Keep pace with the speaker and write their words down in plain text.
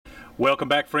Welcome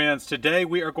back, friends. Today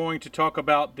we are going to talk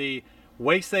about the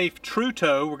WaySafe True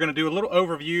Toe. We're going to do a little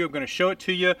overview. I'm going to show it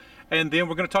to you, and then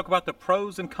we're going to talk about the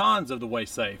pros and cons of the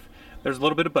WaySafe. There's a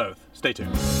little bit of both. Stay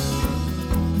tuned.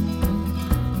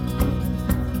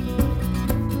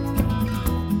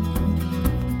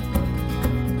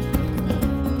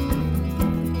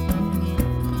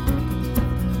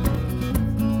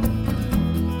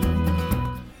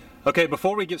 Okay,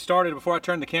 before we get started, before I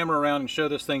turn the camera around and show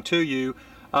this thing to you,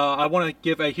 I want to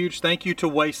give a huge thank you to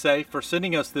WaySafe for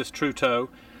sending us this True Toe.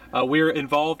 We're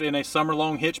involved in a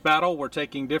summer-long hitch battle. We're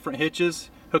taking different hitches,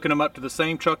 hooking them up to the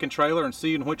same truck and trailer and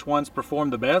seeing which ones perform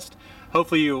the best.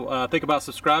 Hopefully you think about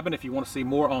subscribing if you want to see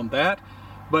more on that.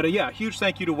 But yeah, huge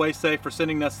thank you to WaySafe for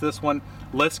sending us this one.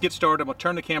 Let's get started. We'll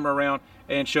turn the camera around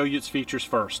and show you its features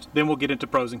first. Then we'll get into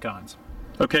pros and cons.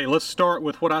 Okay, let's start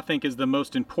with what I think is the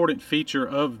most important feature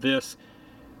of this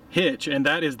hitch, and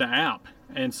that is the app.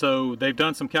 And so they've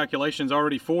done some calculations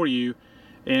already for you,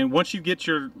 and once you get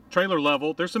your trailer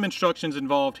level, there's some instructions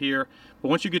involved here, but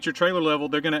once you get your trailer level,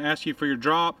 they're going to ask you for your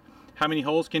drop, how many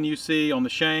holes can you see on the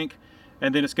shank,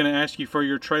 and then it's going to ask you for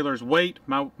your trailer's weight.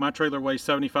 My trailer weighs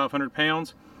 7,500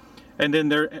 pounds, and then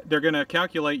they're going to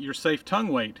calculate your safe tongue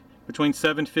weight between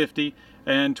 750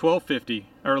 and 1250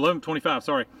 or 1125.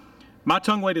 Sorry. My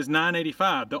tongue weight is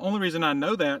 985. The only reason I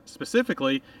know that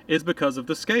specifically is because of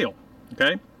the scale.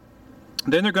 Okay.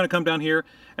 Then they're going to come down here,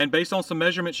 and based on some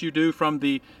measurements you do from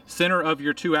the center of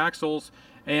your two axles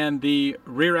and the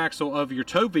rear axle of your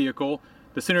tow vehicle,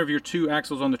 the center of your two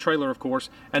axles on the trailer, of course,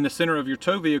 and the center of your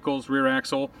tow vehicle's rear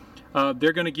axle,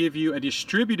 they're going to give you a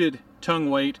distributed tongue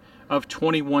weight of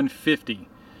 2150.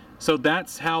 So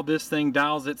that's how this thing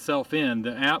dials itself in.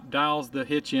 The app dials the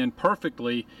hitch in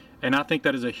perfectly, and I think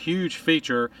that is a huge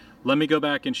feature. Let me go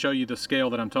back and show you the scale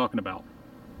that I'm talking about.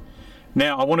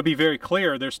 Now, I want to be very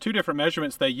clear. There's two different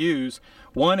measurements they use.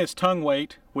 One is tongue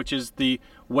weight, which is the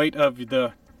weight of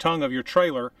the tongue of your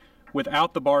trailer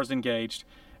without the bars engaged.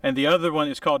 And the other one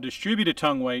is called distributed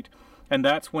tongue weight, and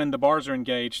that's when the bars are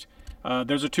engaged.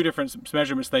 Those are two different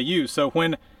measurements they use. So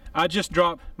when I just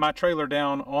drop my trailer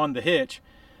down on the hitch,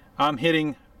 I'm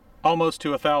hitting almost to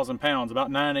 1,000 pounds, about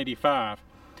 985.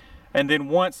 And then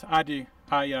once I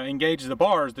engage the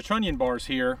bars, the trunnion bars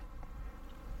here,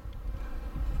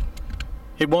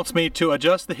 it wants me to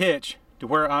adjust the hitch to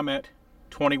where I'm at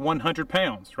 2,100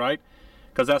 pounds, right?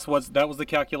 Because that was the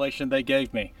calculation they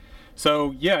gave me.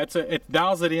 So yeah, it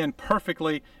dials it in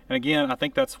perfectly. And again, I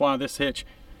think that's why this hitch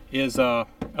is a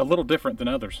little different than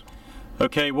others.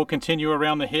 Okay, we'll continue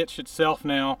around the hitch itself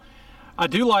now. I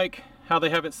do like how they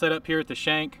have it set up here at the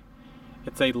shank.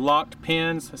 It's a locked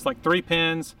pins. It's like 3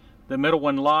 pins. The middle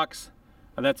one locks.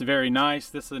 That's very nice.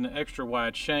 This is an extra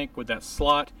wide shank with that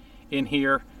slot in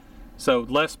here. So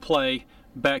less play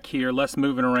back here, less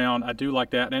moving around. I do like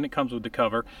that, and it comes with the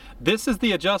cover. This is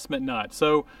the adjustment nut.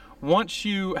 So once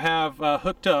you have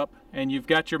hooked up and you've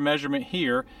got your measurement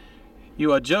here,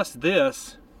 you adjust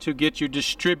this to get your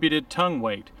distributed tongue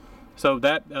weight. So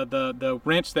that the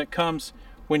wrench that comes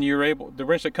when you're able, the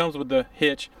wrench that comes with the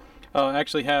hitch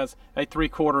actually has a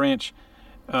 3/4 inch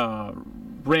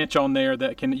wrench on there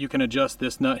that you can adjust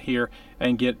this nut here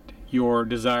and get your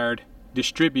desired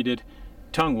distributed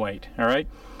tongue weight. All right,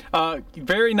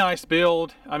 very nice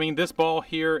build. I mean, this ball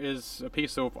here is a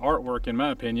piece of artwork in my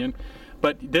opinion,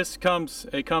 but it comes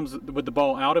with the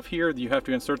ball out of here. You have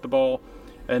to insert the ball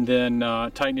and then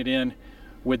tighten it in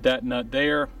with that nut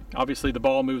there. Obviously the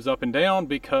ball moves up and down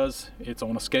because it's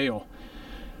on a scale.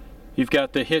 You've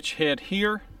got the hitch head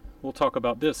here. We'll talk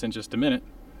about this in just a minute.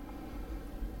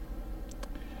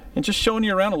 And just showing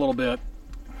you around a little bit.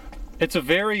 It's a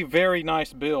very, very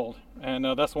nice build, and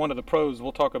that's one of the pros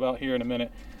we'll talk about here in a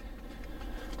minute.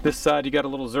 This side you got a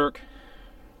little zerk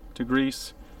to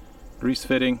grease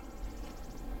fitting.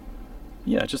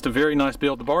 Yeah, just a very nice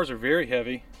build. The bars are very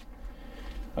heavy.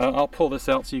 I'll pull this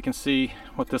out so you can see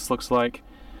what this looks like.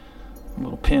 A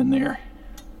little pin there.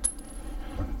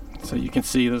 So you can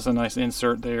see there's a nice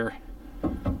insert there,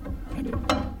 and it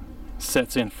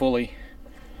sets in fully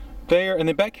there. And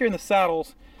then back here in the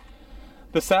saddles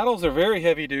are very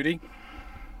heavy duty.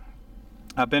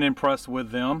 I've been impressed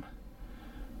with them.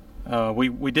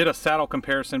 We did a saddle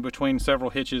comparison between several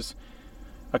hitches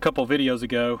a couple videos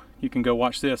ago. You can go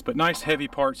watch this, but nice heavy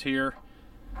parts here.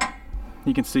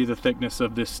 You can see the thickness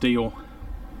of this steel.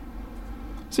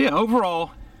 So yeah,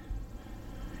 overall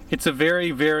it's a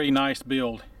very, very nice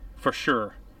build for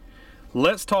sure.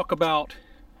 Let's talk about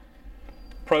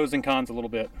pros and cons a little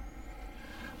bit.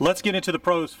 Let's get into the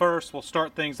pros first. We'll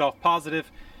start things off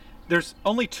positive. There's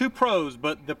only 2 pros,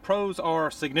 but the pros are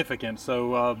significant.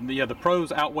 So yeah, the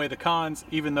pros outweigh the cons,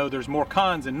 even though there's more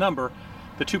cons in number.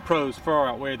 the two pros far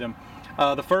outweigh them.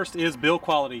 The first is build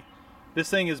quality. This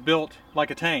thing is built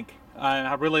like a tank.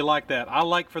 I really like that. I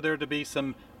like for there to be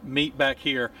some meat back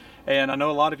here, and I know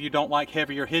a lot of you don't like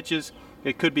heavier hitches.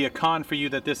 It could be a con for you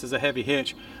that this is a heavy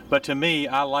hitch, but to me,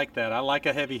 I like that. I like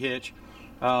a heavy hitch.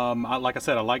 Like I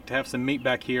said, I like to have some meat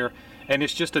back here, and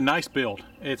it's just a nice build.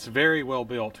 It's very well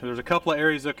built. There's a couple of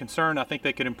areas of concern I think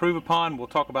they could improve upon. We'll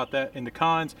talk about that in the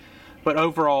cons, but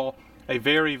overall, a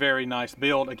very, very nice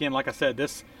build. Again, like I said,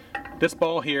 this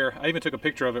ball here, I even took a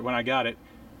picture of it when I got it.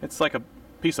 It's like a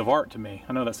piece of art to me.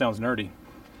 I know that sounds nerdy.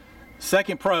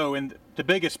 Second pro, and the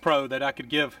biggest pro that I could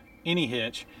give any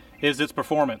hitch, is its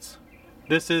performance.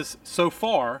 This is, so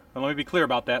far, and let me be clear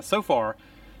about that, so far,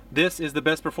 this is the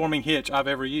best performing hitch I've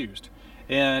ever used.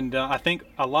 And I think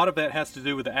a lot of that has to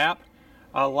do with the app.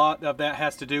 A lot of that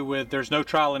has to do with there's no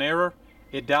trial and error.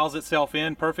 It dials itself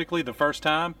in perfectly the first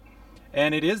time,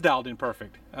 and it is dialed in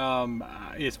perfect.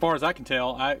 As far as I can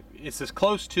tell, it's as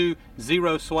close to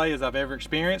zero sway as I've ever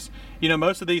experienced. You know,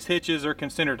 most of these hitches are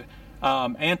considered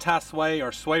anti-sway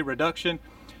or sway reduction.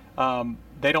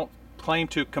 They don't claim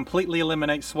to completely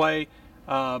eliminate sway,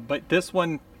 but this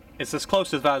one is as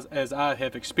close as I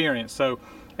have experienced. So,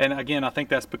 and again, I think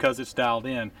that's because it's dialed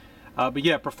in. But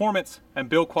yeah, performance and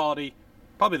build quality,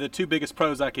 probably the two biggest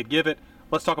pros I could give it.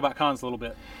 Let's talk about cons a little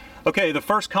bit. Okay, the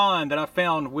first con that I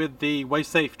found with the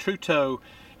WaySafe True Toe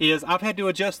is I've had to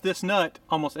adjust this nut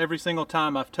almost every single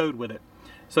time I've towed with it.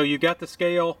 So you got the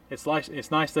scale, it's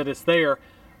nice that it's there,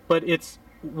 but it's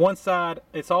one side,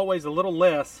 it's always a little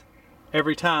less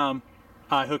every time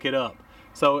I hook it up.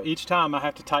 So each time I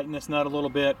have to tighten this nut a little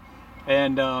bit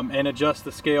and adjust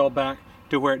the scale back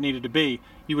to where it needed to be.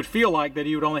 You would feel like that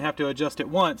you would only have to adjust it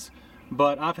once,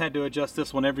 but I've had to adjust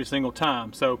this one every single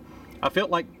time. So I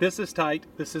felt like this is tight.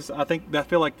 I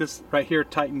feel like this right here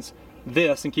tightens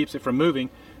this and keeps it from moving.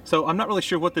 So I'm not really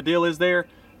sure what the deal is there,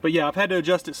 but yeah, I've had to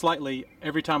adjust it slightly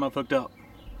every time I've hooked up.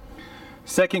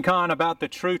 Second con about the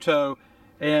True Toe,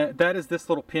 and that is this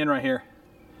little pin right here.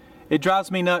 It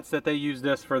drives me nuts that they use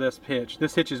this for this hitch.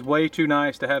 This hitch is way too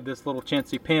nice to have this little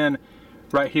chintzy pin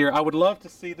right here. I would love to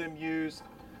see them use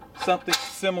something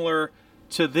similar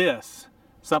to this.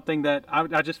 Something that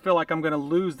I just feel like I'm going to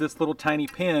lose this little tiny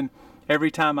pin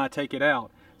every time I take it out.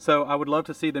 So I would love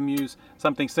to see them use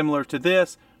something similar to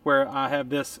this, where I have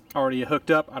this already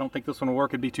hooked up. I don't think this one will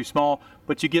work, it'd be too small,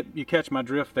 but you catch my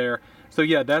drift there. So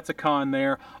yeah, that's a con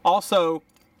there. Also,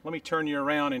 let me turn you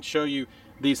around and show you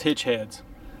these hitch heads.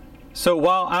 So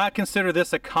while I consider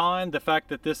this a con, the fact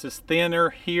that this is thinner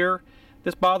here,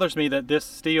 this bothers me that this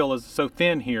steel is so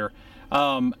thin here.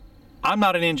 I'm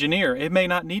not an engineer. It may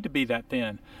not need to be that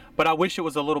thin, but I wish it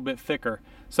was a little bit thicker.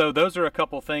 So those are a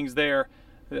couple things there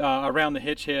around the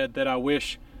hitch head that I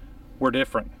wish were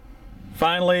different.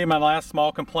 Finally, my last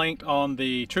small complaint on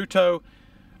the True Toe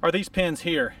are these pins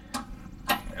here.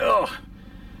 Ugh.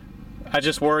 I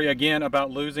just worry again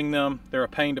about losing them. They're a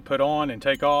pain to put on and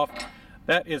take off.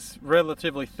 That is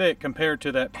relatively thick compared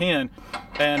to that pin,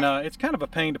 and it's kind of a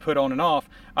pain to put on and off.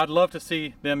 I'd love to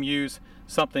see them use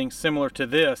something similar to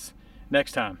this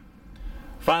next time.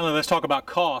 Finally, let's talk about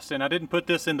cost, and I didn't put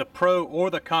this in the pro or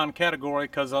the con category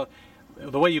because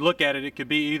the way you look at it, it could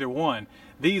be either one.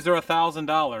 These are $1,000,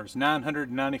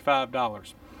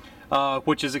 $995,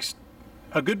 which is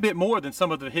a good bit more than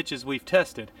some of the hitches we've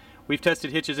tested. We've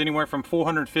tested hitches anywhere from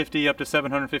 $450 up to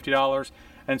 $750,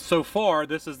 and so far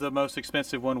this is the most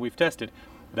expensive one we've tested.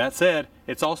 That said,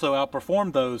 it's also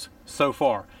outperformed those so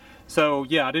far. So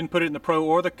yeah, I didn't put it in the pro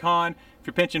or the con. If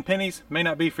you're pinching pennies, may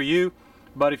not be for you,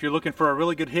 but if you're looking for a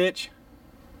really good hitch,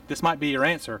 this might be your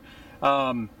answer.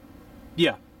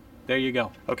 Yeah, there you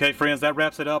go. Okay friends, that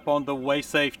wraps it up on the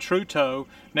WaySafe True Toe.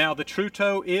 Now the True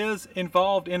Toe is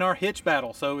involved in our hitch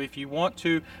battle, so if you want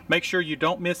to make sure you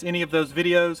don't miss any of those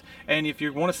videos, and if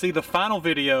you want to see the final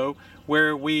video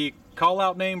where we call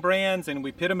out name brands and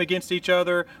we pit them against each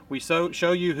other, we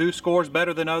show you who scores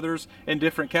better than others in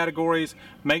different categories,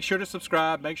 make sure to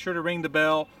subscribe, make sure to ring the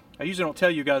bell. I usually don't tell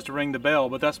you guys to ring the bell,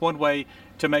 but that's one way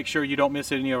to make sure you don't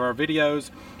miss any of our videos.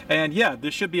 And yeah,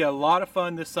 this should be a lot of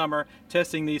fun this summer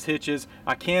testing these hitches.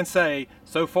 I can say,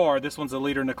 so far, this one's a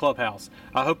leader in the clubhouse.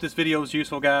 I hope this video was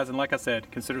useful, guys, and like I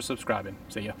said, consider subscribing.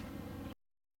 See ya.